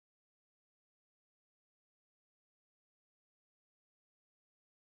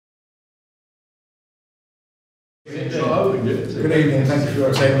Good evening, thank you for your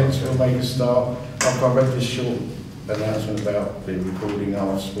attendance. We'll make a start. After I read this short announcement about the recording,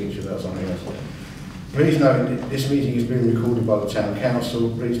 I'll speak to you about something else. Please note, this meeting is being recorded by the Town Council.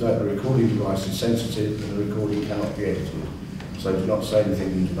 Please note the recording device is sensitive and the recording cannot be edited. So do not say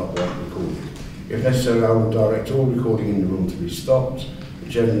anything you do not want recorded. If necessary, I will direct all recording in the room to be stopped. But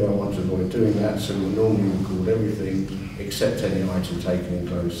generally, I want to avoid doing that, so we'll normally record everything except any item taken in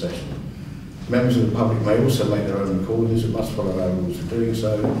closed session. Members of the public may also make their own recordings and must follow our rules for doing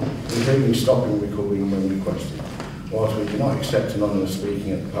so, including stopping recording when requested. Whilst we do not accept anonymous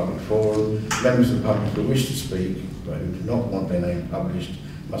speaking at the public forum, members of the public who wish to speak but who do not want their name published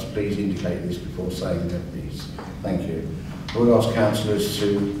must please indicate this before saying their piece. Thank you. I would ask councillors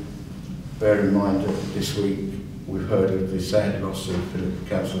to bear in mind that this week we've heard of the sad loss of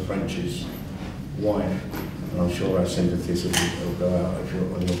Councillor French's wife. And I'm sure our sympathies will go out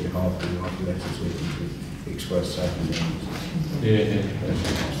on your behalf and write a letter to you to express sad condolences. Yeah.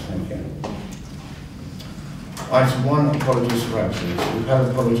 Thank you. Item 1, apologies for absence. We've had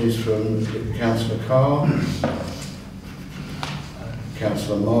apologies from Councillor Carr,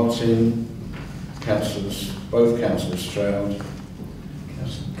 Councillor Martin, both Councillor Stroud,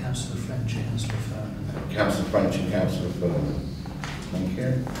 Councillor French and Councillor Furman. Councillor French and Councillor Furman. Thank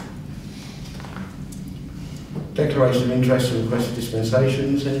you. Declaration of interest and requested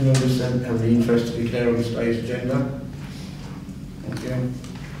dispensations. Any members have any interest to declare on today's agenda? Thank you.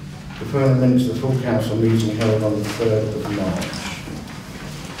 The further minutes of the full council meeting held on the 3rd of March.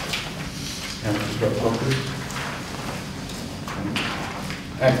 Council's got copies.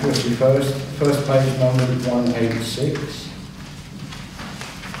 Accuracy first. First page numbered 186.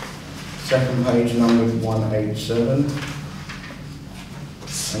 Second page numbered 187.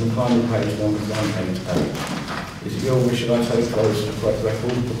 And the final page numbered 188. Is it your wish that I take those to the correct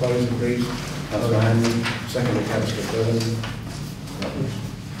record proposal, please? Councillor Hanley, second to Councillor Furman.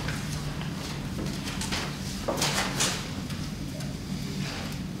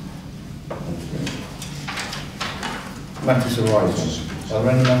 Matters arising. Are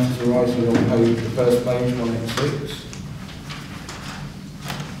there any matters arising on the first page, 186?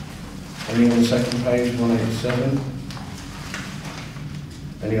 Any on the second page, 187?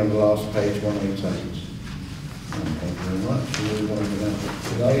 Any on the last page, 188? Thank you very much. We really want to go down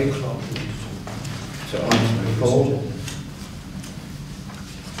today. So item 4.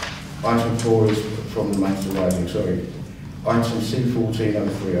 Item 4 is from the matters arising, sorry. Item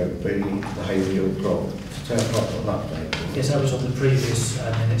C1403B, the Haverhill clock. Town clock got an update. Yes, that was on the previous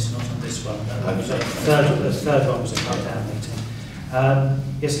minutes, not on this one. The third one was a cut-down meeting.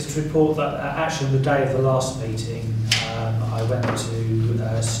 Yes, it's to report that actually on the day of the last meeting, I went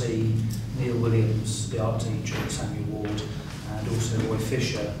to see Neil Williams, the art teacher at Samuel Ward, and also Roy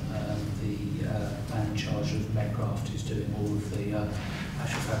Fisher, the man in charge of Metcraft, who's doing all of the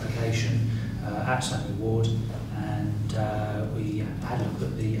actual fabrication at Samuel Ward. And we had a look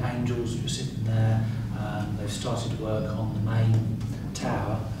at the angels who were sitting there. They've started work on the main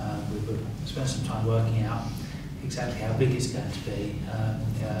tower. We've spent some time working out exactly how big it's going to be.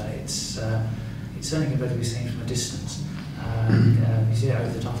 It's certainly going to be seen from a distance. You see it over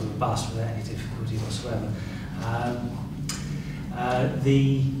the top of a bus without any difficulty whatsoever.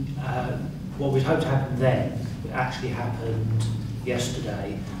 What we'd hoped to happen then, what actually happened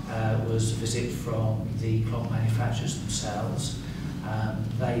yesterday, was a visit from the clock manufacturers themselves.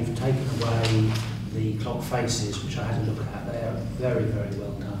 They've taken away the clock faces, which I had a look at. They are very, very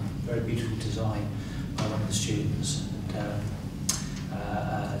well done, very beautiful design by one of the students. And,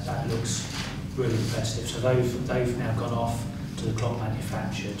 that looks really impressive. So they've now gone off to the clock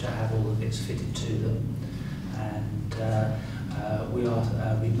manufacturer to have all the bits fitted to them, and we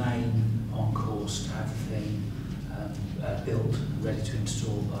remain on course to have the thing built, ready to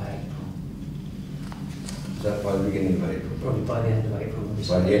install by April. Is that by the beginning of April? Probably by the end of April.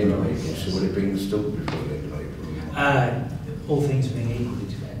 By the end of April, so will it be installed before the end of April? All things being equal, it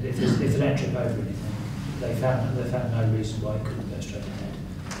depends. If they don't trip over anything, they found no reason why it couldn't go straight ahead.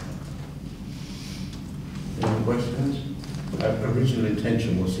 Any questions? Original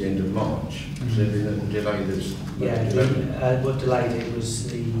intention was the end of March. So there been a delay that's... What delayed it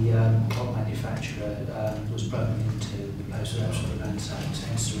was the clock manufacturer was broken into the post-production ransacked,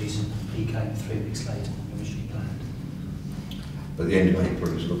 hence the reason he came 3 weeks later than originally planned. But the end of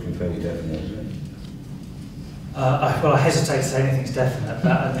April is looking fairly definite, isn't it? Well, I hesitate to say anything's definite,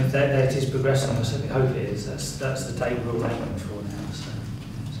 but I mean, it is progressing. I certainly hope it is. That's the date we're all aiming for now. So.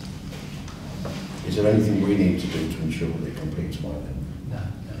 Is there anything we need to do to ensure that it completes by then? No,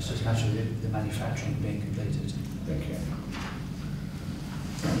 it's just a matter of the manufacturing being completed. Thank you.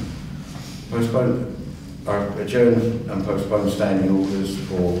 Postponement. I adjourn and postpone standing orders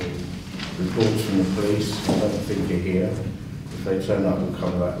for reports from the police. I don't think they're here. If they turn up, we'll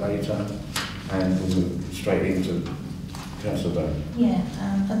cover that later. And we'll move straight into Councillor Byrne. Yeah,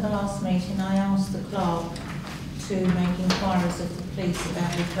 at the last meeting I asked the clerk to make inquiries of the police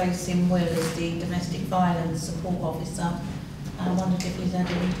about replacing Will as the domestic violence support officer. I wondered if he's had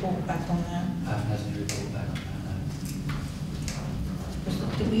a report back on that. I haven't had any report back on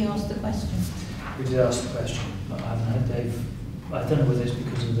that, Did we ask the question? no. We did ask the question, but I haven't had Dave. I don't know whether it's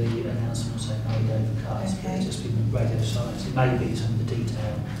because of the announcement saying no David Cuts, but it's just been radio silence. It may be some of the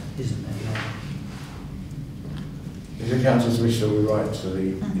detail isn't there yet. If the councillors wish, shall we write to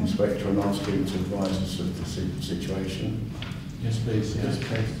the inspector and ask him to advise us of the situation? Yes, please. Yes,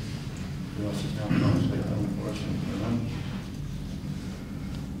 please. You want to sit down and answer that question?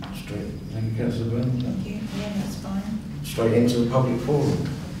 Straight. Thank you, Councillor Byrne. Thank you. Yeah, that's fine. Straight into the public forum.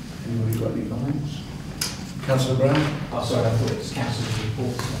 Anybody got any comments? Councillor Brown? Oh, sorry, I thought it was councillor's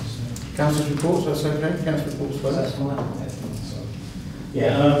reports. Councillor's reports, that's okay. Councillor reports first. That's fine.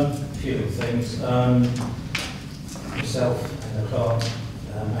 Yeah, a few little things. Myself and the clerk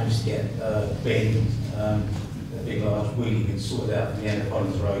managed to get a bin, a big large wheelie bin sorted out at the end of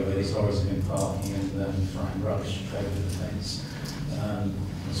Hollands Road where these lorries have been parking and throwing rubbish over the fence. And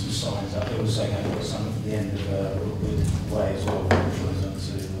some signs up. They're also going to put some at the end of Rookwood Way as well, which runs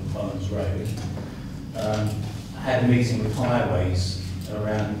onto Hollands Road. I had a meeting with Highways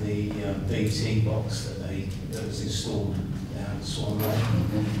around the BT box that was installed down Swan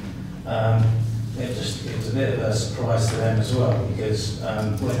Lane. It was a bit of a surprise to them as well, because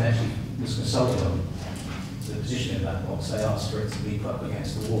when they actually was consulted on the position of that box, they asked for it to be put up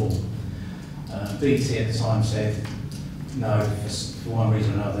against the wall. BT at the time said, no, for one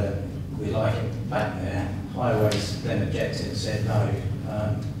reason or another, we like it back there. Highways then objected and said, no,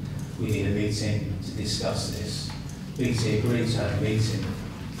 we need a meeting to discuss this. BT agreed to have a meeting.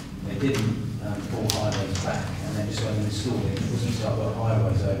 They didn't pull Highways back, and then just went and installed it. It wasn't until I got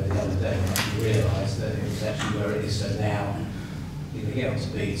Highways over the other day and actually realised that it was actually where it is. So now, if they get onto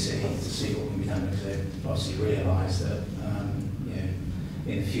BT to see what can be done, because they've obviously realised that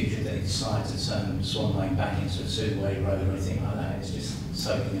in the future, if they decide to turn Swan Lane back into a two-way road or anything like that, it's just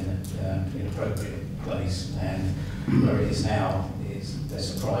soaking in an inappropriate place. And where it is now, they're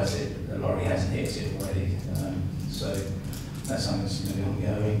surprised that the lorry hasn't hit it already. So that's something that's going to be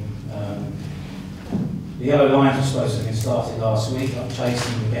ongoing. The yellow lines were supposed to have been started last week. I've chased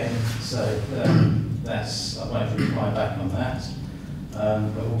them again, so I won't reply back on that.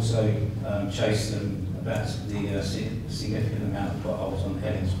 But also chased them about the significant amount of potholes on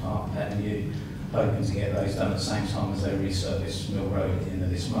Hellings Park Avenue, hoping to get those done at the same time as they resurface Mill Road at the end of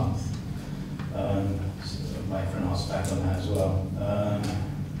this month. So I'll wait for an answer back on that as well.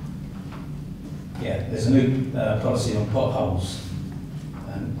 Yeah, there's a new policy on potholes,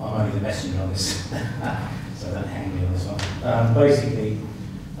 and I'm only the messenger on this, so don't hang me on this one. Basically,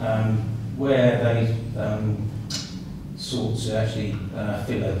 where they sought to actually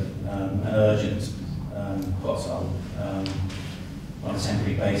fill an urgent pothole on a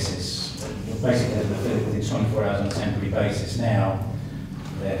temporary basis, basically they fill it within 24 hours on a temporary basis. Now,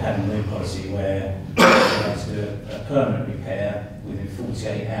 they've had a new policy where they have to do a permanent repair within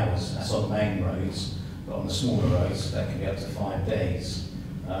 48 hours. That's on main roads, but on the smaller roads that can be up to 5 days.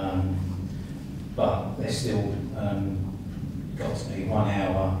 But they're still got to be 1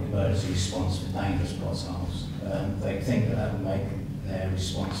 hour emergency response for dangerous potholes. They think that will make their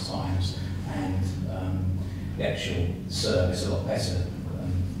response times and the actual service a lot better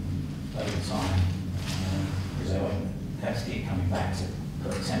over time, because they won't have to keep coming back to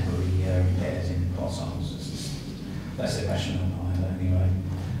put temporary repairs in potholes. That's their rationale behind it anyway.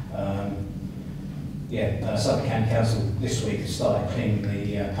 Suffolk County Council this week has started cleaning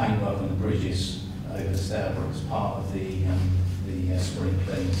the paintwork on the bridges over the Stourbrook as part of the spring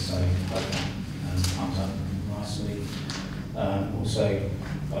clean, so that comes up nicely. Also,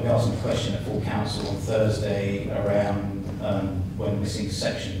 I'll be asking a question at full council on Thursday around when the missing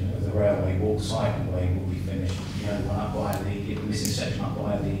section of the railway walk cycleway will be finished. The only one up by the missing section up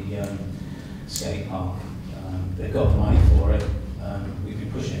by the skate park. They've got the money for it. We've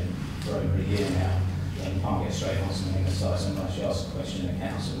been pushing it for over a year now. And you can't get straight on something aside. So I'm actually ask a question in the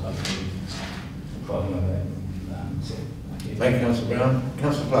council. Hopefully, the problem with it. Thank you, Councillor Brown.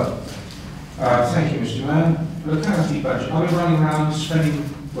 Councillor Flood. Thank you, Mr. Mayor. For the county budget, I was running around spending,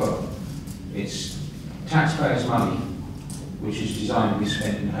 well, it's taxpayers' money, which is designed to be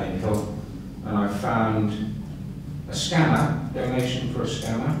spent in Haverhill, and I found a scanner, donation for a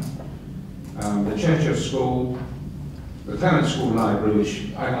scanner, the Church of School, the Clement School Library,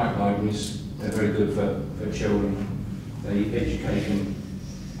 which I like libraries, They're very good for children. They educate them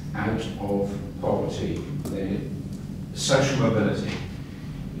out of poverty. Their social mobility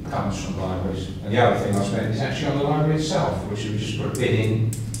comes from libraries. And the other thing I spent is actually on the library itself, which we just put a bid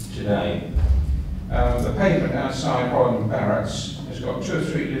in today. The pavement outside Holland Barracks has got 2 or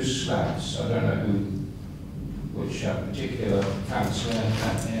 3 loose slabs. I don't know which particular councillor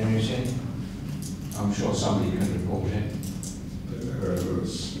that area is in. I'm sure somebody can report it.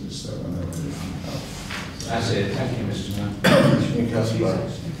 That's it. Thank you, Mr. Mayor.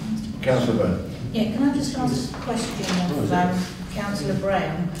 Councillor Byrne. Yeah, can I just ask a question of Councillor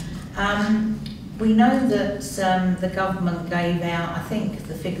Brown? We know that the government gave out, I think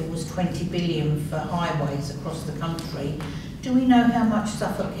the figure was 20 billion for highways across the country. Do we know how much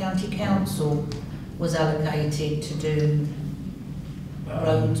Suffolk County Council was allocated to do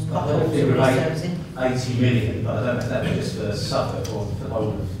roads, potholes, and resurfacing? 80 million, but I don't know if that was just for Suffolk or for the whole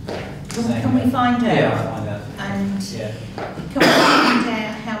of... Can we find out? Yeah, I'll find out. And yeah. Can we find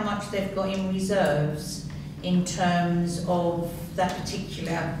out how much they've got in reserves in terms of that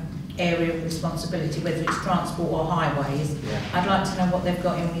particular area of responsibility, whether it's transport or highways? Yeah. I'd like to know what they've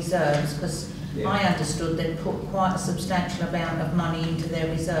got in reserves, because yeah. I understood they'd put quite a substantial amount of money into their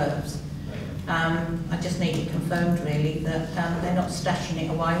reserves. I just need it confirmed really that they're not stashing it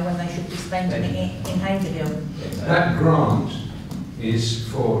away when they should be spending it in Haverhill. That grant is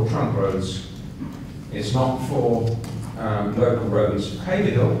for trunk roads. It's not for local roads.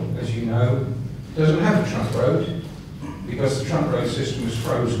 Haverhill, as you know, doesn't have a trunk road because the trunk road system was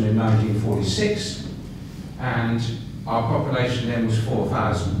frozen in 1946 and our population then was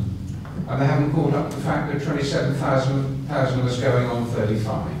 4,000. And they haven't caught up the fact that 27,000 was going on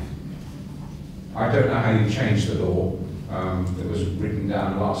 35. I don't know how you changed the law that was written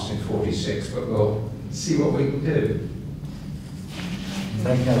down last in 46, but we'll see what we can do.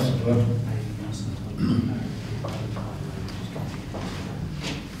 Thank you, Councillor.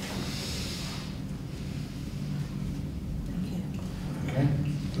 Okay.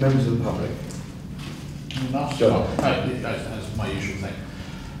 Members of the public. That's my usual thing.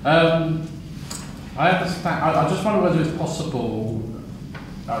 I understand. I just wonder whether it's possible.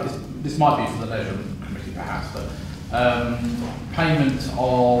 This might be for the Leisure Committee, perhaps, but payment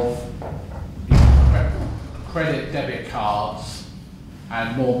of credit, debit cards,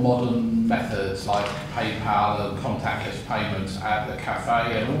 and more modern methods like PayPal and contactless payments at the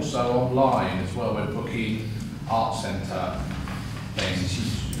cafe, and also online as well. When booking art centre things,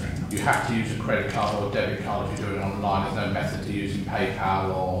 you have to use a credit card or a debit card if you're doing it online. There's no method to using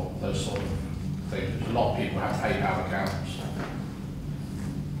PayPal or those sort of things. A lot of people have PayPal accounts.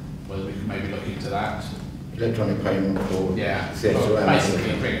 Whether we can maybe look into that. Electronic payment for basically,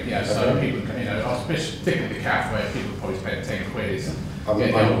 so people can, particularly the cafe where people probably spend 10 quid. As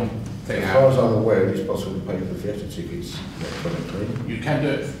far as I'm aware, it's possible to pay for theatre tickets electronically. You can do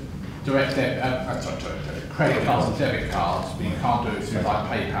it direct credit cards and debit cards, but you can't do it through like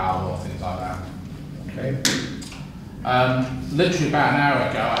PayPal or things like that. Okay. Literally about an hour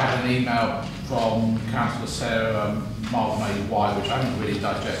ago, I had an email from Councillor Sarah Mildmay White, which I haven't really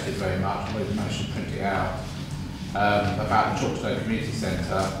digested very much. I really managed to print it out about the Chalkstone Community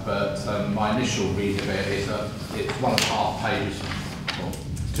Centre, but my initial read of it is that it's 1.5 pages, or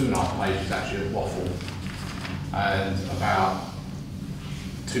 2.5 pages actually of waffle, and about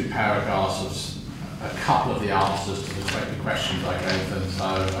 2 paragraphs of a couple of the answers to the 20 questions I gave them, so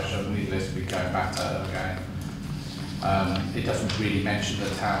I shall needless be going back to her again. It doesn't really mention the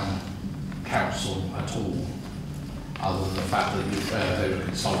town council at all, other than the fact that they were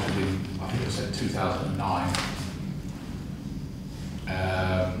consulted in, I think it said 2009.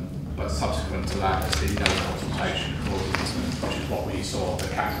 But subsequent to that, there's been no consultation, which is what we saw at the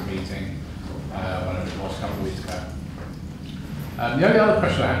council meeting, whenever it was a couple of weeks ago. The only other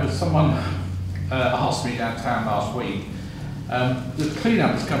question I had was someone asked me downtown last week. The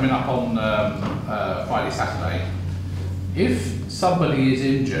clean-up is coming up on Friday, Saturday. If somebody is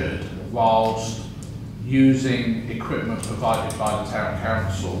injured whilst using equipment provided by the town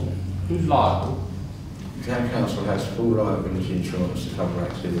council, who's liable? The town council has full liability insurance to cover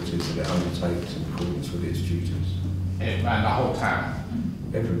activities that it undertakes in accordance with its duties. And the whole town?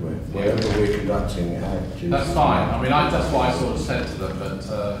 Everywhere. Wherever we're conducting activities. That's fine. I mean, that's why I sort of said to them, but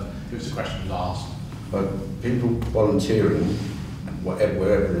it was a question was asked. But people volunteering,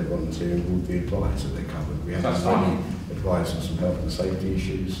 wherever they're volunteering, would be advised that they're covered. We have advised on some health and safety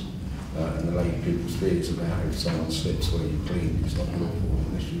issues, and allaying people's fears about if someone slips where you clean, it's not your fault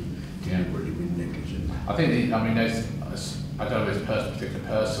unless you've deliberately been negligent. I think, I don't know if this particular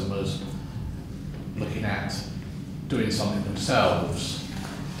person was looking at doing something themselves,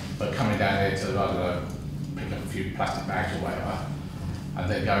 but coming down here to, I don't know, pick up a few plastic bags or whatever, and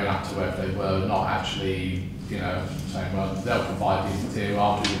then going up to wherever they were, not actually, you know, saying, well, they'll provide the material,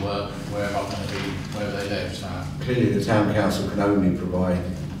 I'll do the work wherever I'm going to be, wherever they live. So Clearly, the town council can only provide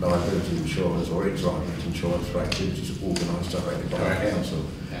liability insurance or its liability insurance for activities organised directly by the council.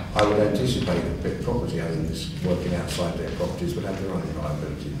 yeah. I would anticipate that property owners working outside their properties would have their own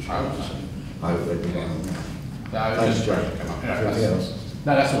liability insurance. I hope they'd be on that. No, Thanks, just Joe. Anything else?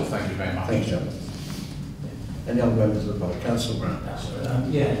 No, that's all. Thank you very much. Thanks, John. Any other members of the public? Councillor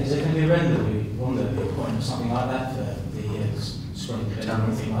Brown. Yeah, is there going to be a render point or something like that for the spring cleaning or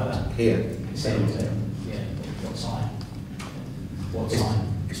anything like that? Here. Yeah, what sign? What sign?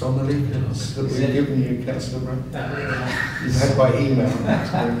 It's on the leaflet that we've given you, Councillor Brown. You've It's had by email.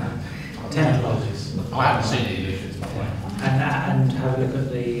 10 apologies. I haven't seen any leaflets, by the way. And have a look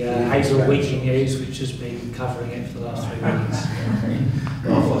at the Haverhill Weekly News, which has been covering it for the last 3 weeks.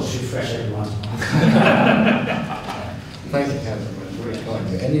 Well, I thought it should refresh everyone's mind. Thank you, Councillor Brown. Very kind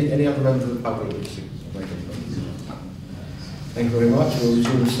of you. Any other members of the public wish to make any comments? Thank you very much. We'll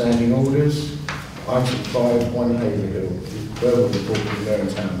resume standing orders. Item 5, 1 Haverhill. Verbal report from the Mayor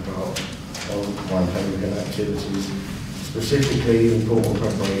and Town Clerk on 1 Haverhill activities, specifically important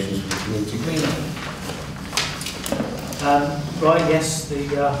preparations for the community clean-up. Right, yes, the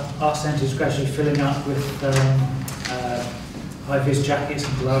art centre is gradually filling up with high-vis jackets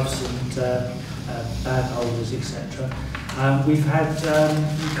and gloves and bag holders, etc. We've had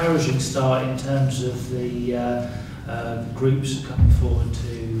encouraging start in terms of the groups coming forward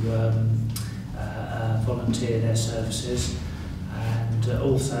to volunteer their services, and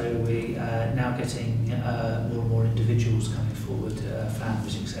also we are now getting more and more individuals coming forward,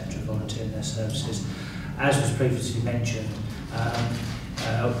 families, etc., volunteering their services. As was previously mentioned,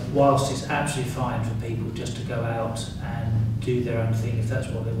 whilst it's absolutely fine for people just to go out and do their own thing if that's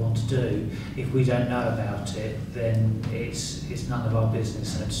what they want to do, if we don't know about it, then it's none of our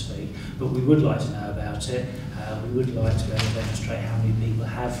business, so to speak. But we would like to know about it. We would like to be able to demonstrate how many people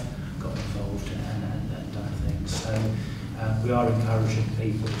have got involved and done things. So we are encouraging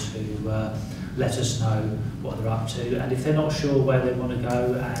people to let us know what they're up to, and if they're not sure where they want to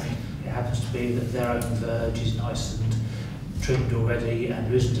go, and it happens to be that their own verge is nice and trimmed already and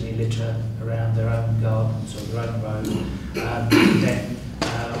there isn't any litter around their own gardens or their own road, then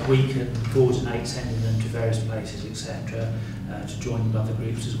we can coordinate sending them to various places, etc., to join with other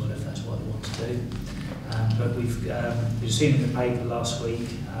groups as well if that's what they want to do. But we've seen in the paper last week,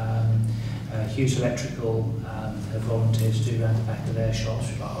 Hughes Electrical have volunteered to do around the back of their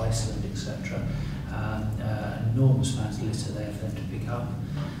shops, like Iceland, etc. Enormous amounts of litter there for them to pick up.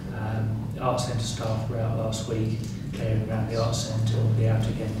 Art Centre staff were out last week clearing around the Art Centre, will be out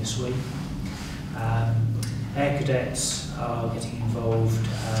again this week. Air Cadets are getting involved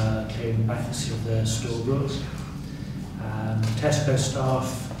clearing the backs of the Storebrook. Tesco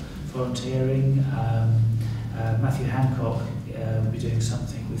staff volunteering. Matthew Hancock will be doing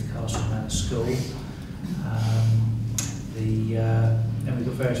something with Castle Manor School. Then we've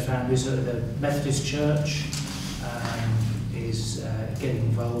got various families. The Methodist Church is getting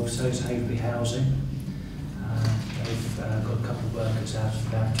involved, so is Haverhill Housing. They've got a couple of workers out and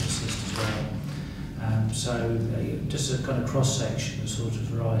about to assist as well. So just a kind of cross-section, a sort of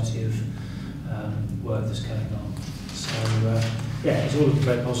variety of work that's going on. So yeah, it's all looking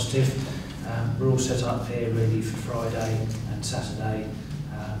very positive. We're all set up here really for Friday and Saturday.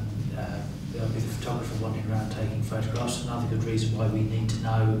 There'll be the photographer wandering around taking photographs. Another good reason why we need to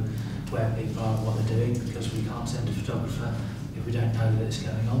know where people are and what they're doing, because we can't send a photographer if we don't know that it's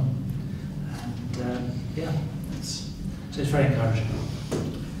going on. And yeah, so it's very encouraging.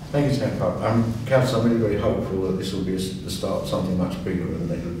 Thank you, Sam. Council, I'm really very hopeful that this will be the start of something much bigger and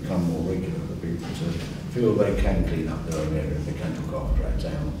that it will become more regular for people to feel they can clean up their own area, they can look after our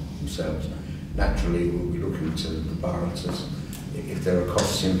town themselves. Naturally, we'll be looking to the borough to, if there are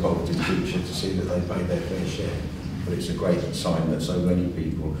costs involved in future, to see that they pay their fair share. But it's a great sign that so many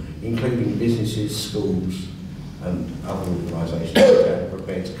people, including businesses, schools and other organisations, are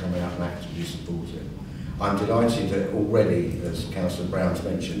prepared to come out and actively support it. I'm delighted that already, as Councillor Brown's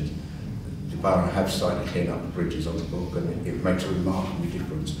mentioned, the borough have started to clean up the bridges on the book, and it makes a remarkable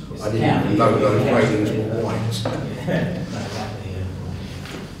difference. I didn't even know those railings were white.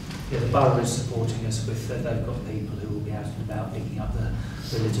 Yeah, the borough is supporting us with, they've got people who will be out and about picking up the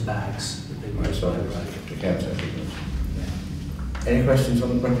litter bags that they Right, so the council. Any questions on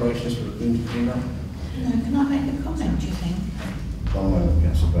the preparations for the community clean-up? No, can I make a comment, do you think? One moment,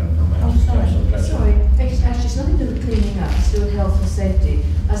 Councillor Brown. Sorry, it's actually it's nothing to do with cleaning up, it's to do with health and safety.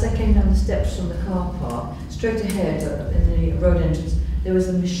 As I came down the steps from the car park, straight ahead in the road entrance, there was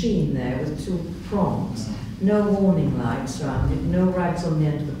a machine there with 2 prongs, no warning lights around it, no rags on the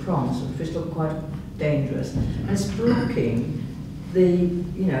end of the prongs, which looked quite dangerous, and it's blocking the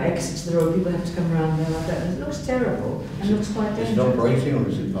exits to the road. People have to come around there like that, and it looks terrible and looks quite dangerous. Is it operating or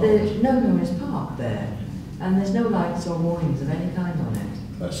is it parked? No, it's parked there, and there's no lights or warnings of any kind on it.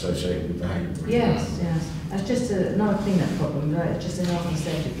 That's associated with the Haverhill. Yes. It's just not a clean-up problem, right? It's just a health and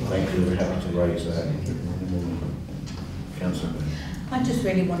safety problem. Thank you, we're happy to raise that. Councillor. I just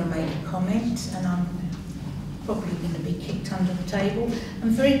really want to make a comment, and I'm probably going to be kicked under the table.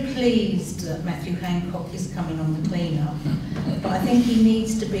 I'm very pleased that Matthew Hancock is coming on the clean-up, but I think he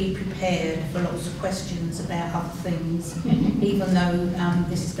needs to be prepared for lots of questions about other things, even though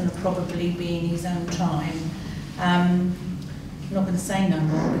this is going to probably be in his own time. I'm not going to say no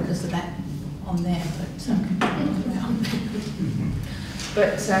more because of that on there,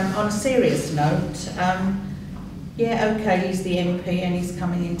 but on a serious note, yeah, okay, he's the MP and he's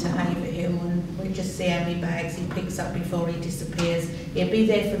coming into Haverhill, and we'll just see how many bags he picks up before he disappears. He'll be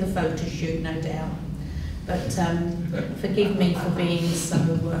there for the photo shoot, no doubt. But forgive me for being so...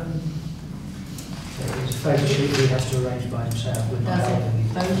 It's a photo shoot he has to arrange by himself.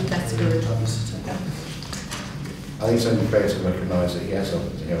 That's good. I think it's only fair to recognise that he has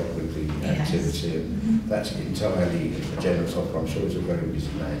offered to help with the activity, and that's entirely a generous offer. I'm sure he's a very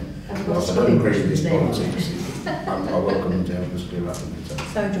busy man. Whilst I don't agree with his politics, I welcome him to help us clear up in the time.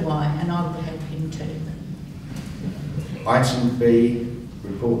 So do I, and I will help him too. Item B,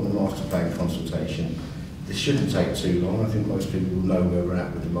 report on the master plan consultation. This shouldn't take too long. I think most people will know where we're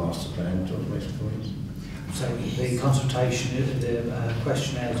at with the master plan. Do you want to make some points? So the consultation, the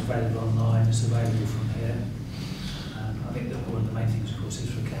questionnaire is available online, it's available from here. I think that one of the main things, of course, is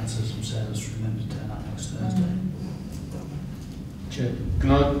for councillors themselves to remember to turn up next Thursday. Chair,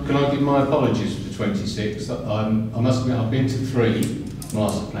 can I give my apologies for 26? I must admit I've been to 3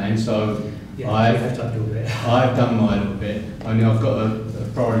 master plans, so yeah, I've done your bit. I've done my little bit. Only I've got a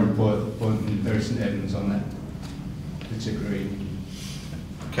prior appointment in Bury St Edmunds on that particular evening.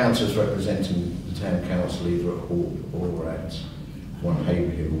 Councillors representing the town council either at Hall or at One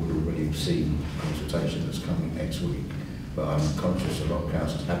Haverhill would already have seen the consultation that's coming next week. But I'm conscious a lot of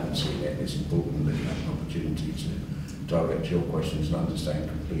councillors haven't seen it. It's important that you have an opportunity to direct your questions and understand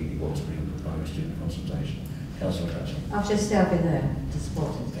completely what's being proposed in the consultation. Councillor Hutchins. I've just been there to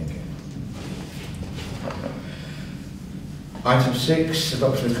support it. Thank you. Item 6,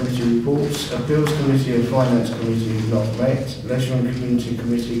 adoption of committee reports. Appeals Committee and Finance Committee have not met. Leisure and Community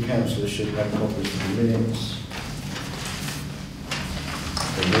Committee councillors should have copies of the minutes.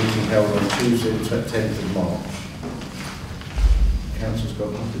 The meeting held on Tuesday, the 10th of March. Council's got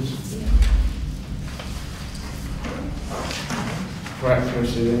copies? For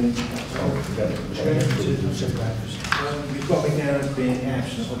accuracy then? You've got me down as being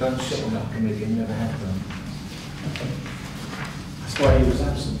absent. I don't sit on that committee and never have done. That's why he was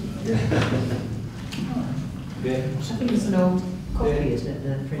absent. Yeah. I think it's an old copy, isn't it?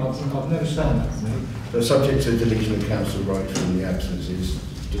 The print. I've never sat on that committee. So subject to deletion of council rights from the absences,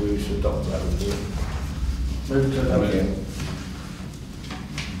 do we wish to adopt that report? Move to adopt. Okay.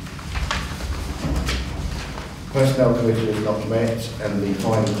 Personnel Committee has not met, and the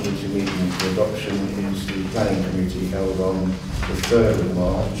final committee meeting for adoption is the Planning Committee held on the 3rd of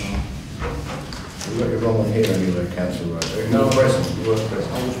March. We've got you wrong on here anyway, Councillor Wright. No, present. You were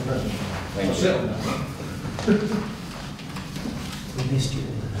present. I was present. Thank I you. sit on that. We missed you.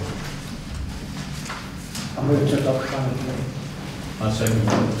 I moved to adopt planning committee. I second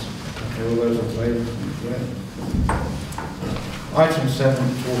that. Okay, all those in favour? Yeah. Item 7,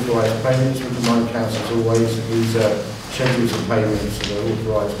 to authorise payments. We remind council as always that these are schedules of payments that are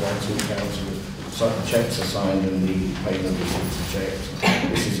authorised by 2 councillors. So the cheques are signed and the payment receipts are checked.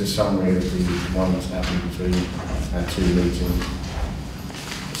 This is a summary of the ones happening between our 2 meetings.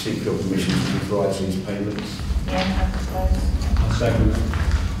 Seek your permission to authorise these payments. Yeah, I suppose. I second that.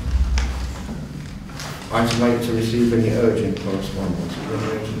 Item 8, to receive any urgent correspondence. Is there any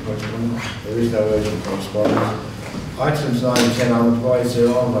urgent correspondence? There is no urgent correspondence. Items 9 and 10 are advised there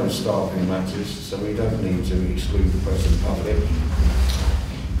are no staffing matters, so we don't need to exclude the press and public.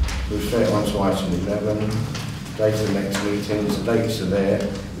 We'll straight on to item 11, date of the next meetings. The dates are there.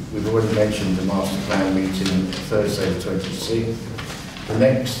 We've already mentioned the master plan meeting Thursday the 26th. The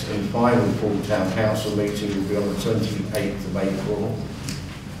next and final full town council meeting will be on the 28th of April.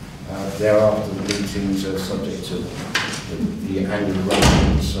 Thereafter the meetings are subject to the annual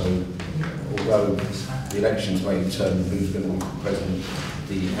elections, so although the elections may determine who's going to be president,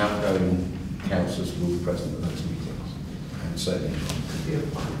 the outgoing councillors will be present at those meetings. And certainly.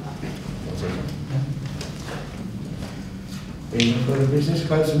 Being no further business,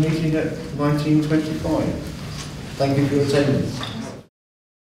 close the meeting at 19:25. Thank you for your attendance.